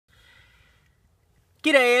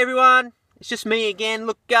G'day everyone, it's just me again.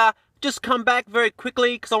 Look, just come back very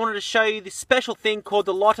quickly because I wanted to show you this special thing called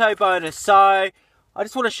the Lotto bonus. So, I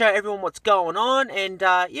just want to show everyone what's going on, and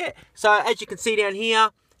yeah. So, as you can see down here,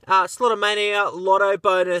 Slotomania Lotto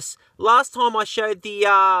bonus. Last time I showed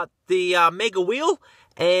the Mega Wheel,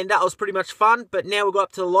 and that was pretty much fun, but now we've got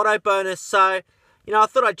up to the Lotto bonus. So, you know, I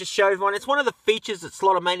thought I'd just show everyone. It's one of the features that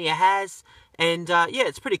Slotomania has, and yeah,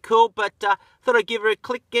 it's pretty cool, but thought I'd give it a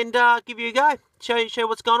click and give you a go. Show you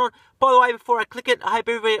what's going on. By the way, before I click it, I hope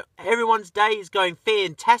everyone's day is going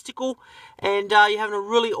fantastical, and you're having a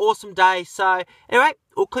really awesome day. So, anyway,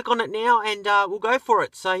 we'll click on it now, and we'll go for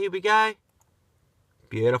it. So, here we go.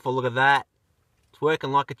 Beautiful, look at that. It's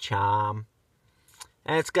working like a charm.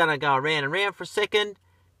 And it's going to go around and around for a second.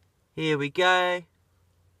 Here we go.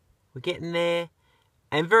 We're getting there.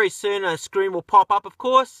 And very soon a screen will pop up, of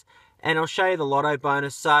course, and I'll show you the Lotto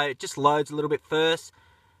bonus. So, it just loads a little bit first.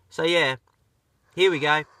 So, yeah. Here we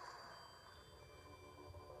go.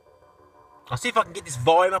 I'll see if I can get this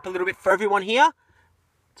volume up a little bit for everyone here,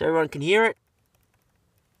 so everyone can hear it.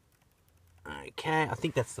 Okay, I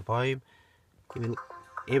think that's the volume. Give me a look.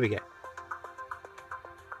 Here we go.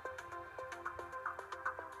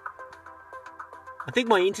 I think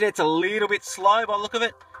my internet's a little bit slow by the look of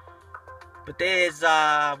it. But there's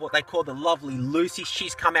what they call the lovely Lucy.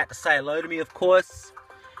 She's come out to say hello to me, of course.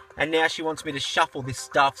 And now she wants me to shuffle this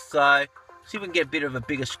stuff, so see if we can get a bit of a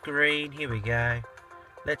bigger screen. Here we go.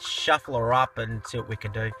 Let's shuffle her up and see what we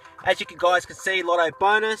can do. As you guys can see, Lotto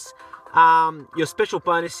bonus. Your special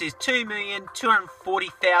bonus is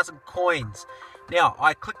 2,240,000 coins. Now,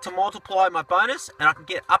 I click to multiply my bonus, and I can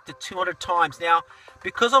get up to 200 times. Now,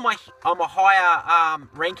 because I'm a higher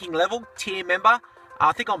ranking level, tier member,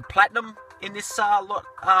 I think I'm platinum in this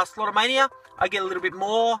Slotomania. I get a little bit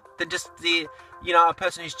more than just the, you know, a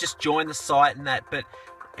person who's just joined the site and that, but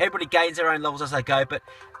everybody gains their own levels as they go. But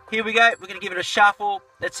here we go. We're going to give it a shuffle.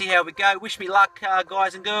 Let's see how we go. Wish me luck,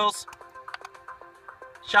 guys and girls.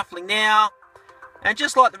 Shuffling now. And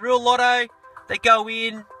just like the real Lotto, they go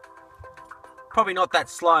in. Probably not that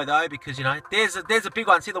slow, though, because, you know, there's a big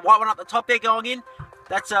one. See the white one up the top there going in?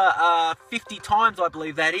 That's 50 times, I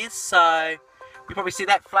believe that is. So, you probably see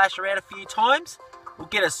that flash around a few times. We'll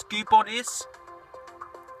get a scoop on this.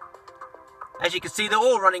 As you can see, they're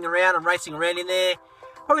all running around and racing around in there.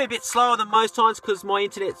 Probably a bit slower than most times because my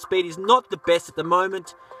internet speed is not the best at the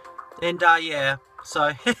moment. And, yeah,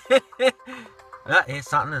 so... here's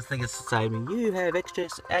something I think it's saying. You have extra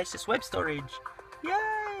access web storage.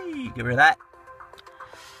 Yay! Get rid of that.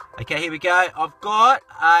 Okay, here we go. I've got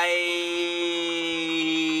a...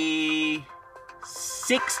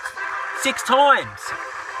 Six times.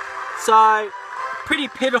 So, pretty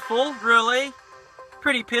pitiful, really.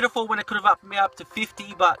 Pretty pitiful when it could have upped me up to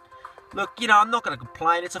 50, but... Look, you know, I'm not going to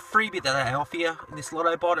complain. It's a freebie that they offer you in this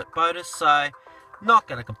Lotto bonus, so not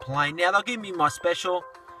going to complain. Now, they'll give me my special,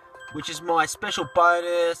 which is my special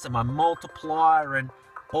bonus and my multiplier and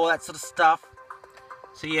all that sort of stuff.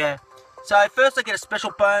 So, yeah. So, first I get a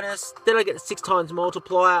special bonus, then I get the 6 times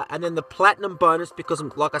multiplier, and then the platinum bonus because,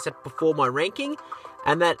 like I said before, my ranking,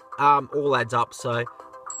 and that all adds up. So,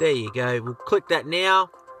 there you go. We'll click that now.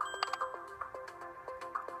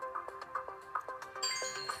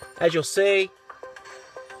 As you'll see,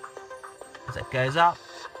 as that goes up,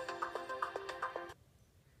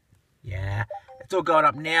 yeah, it's all going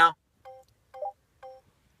up now.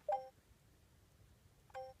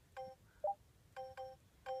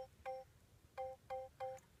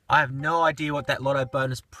 I have no idea what that Lotto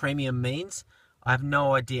bonus premium means. I have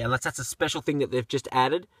no idea, unless that's a special thing that they've just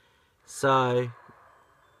added. So...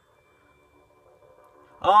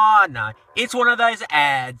 Oh, no. It's one of those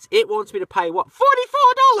ads. It wants me to pay, what,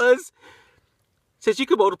 $44? Says you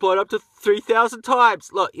can multiply it up to 3,000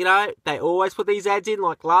 times. Look, you know, they always put these ads in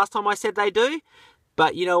like last time I said they do.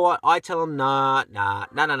 But you know what? I tell them, nah.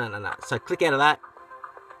 So click out of that.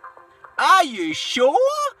 Are you sure?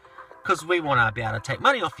 Because we want to be able to take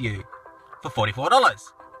money off you for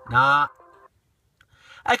 $44. Nah.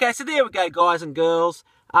 Okay, so there we go, guys and girls.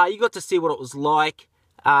 You got to see what it was like.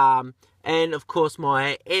 And, of course,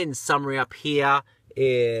 my end summary up here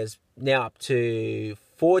is now up to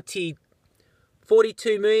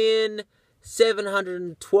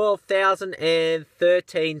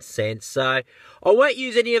 42,712,013 So, I won't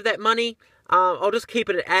use any of that money. I'll just keep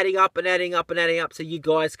it adding up and adding up and adding up so you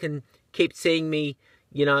guys can keep seeing me,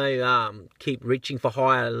 you know, keep reaching for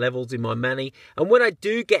higher levels in my money. And when I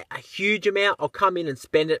do get a huge amount, I'll come in and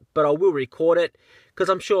spend it, but I will record it because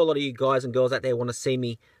I'm sure a lot of you guys and girls out there want to see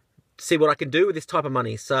me see what I can do with this type of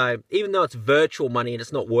money. So even though it's virtual money and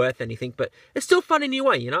it's not worth anything, but it's still fun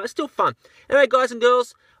anyway, you know, it's still fun. Anyway, guys and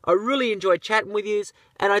girls, I really enjoyed chatting with you,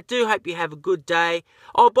 and I do hope you have a good day.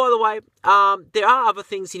 Oh, by the way, there are other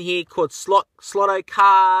things in here called Slotto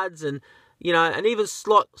cards, and and even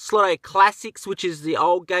Slotto Classics, which is the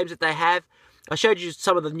old games that they have. I showed you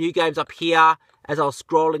some of the new games up here as I was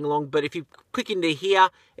scrolling along, but if you click into here,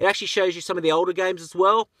 it actually shows you some of the older games as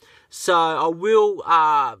well. So I will,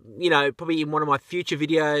 probably in one of my future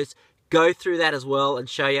videos, go through that as well and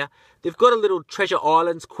show you. They've got a little Treasure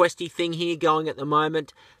Islands questy thing here going at the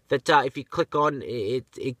moment that if you click on, it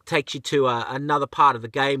takes you to another part of the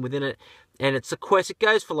game within it. And it's a quest. It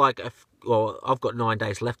goes for like, well, I've got 9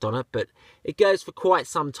 days left on it, but it goes for quite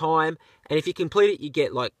some time. And if you complete it, you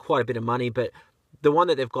get like quite a bit of money. But the one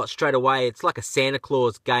that they've got straight away, it's like a Santa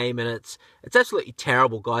Claus game, and it's absolutely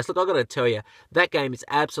terrible, guys. Look, I've got to tell you, that game is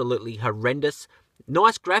absolutely horrendous.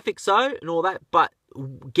 Nice graphics, though, and all that, but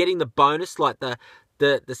getting the bonus, like the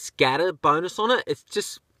scatter bonus on it, it's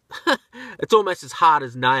just, it's almost as hard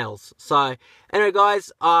as nails. So, anyway,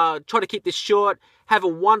 guys, try to keep this short. Have a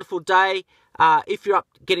wonderful day. If you're up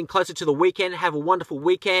getting closer to the weekend, have a wonderful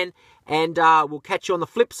weekend, and we'll catch you on the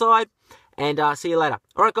flip side, and see you later.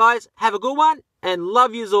 All right, guys, have a good one, and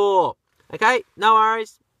love yous all. Okay, no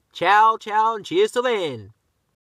worries. Ciao, ciao, and cheers till then.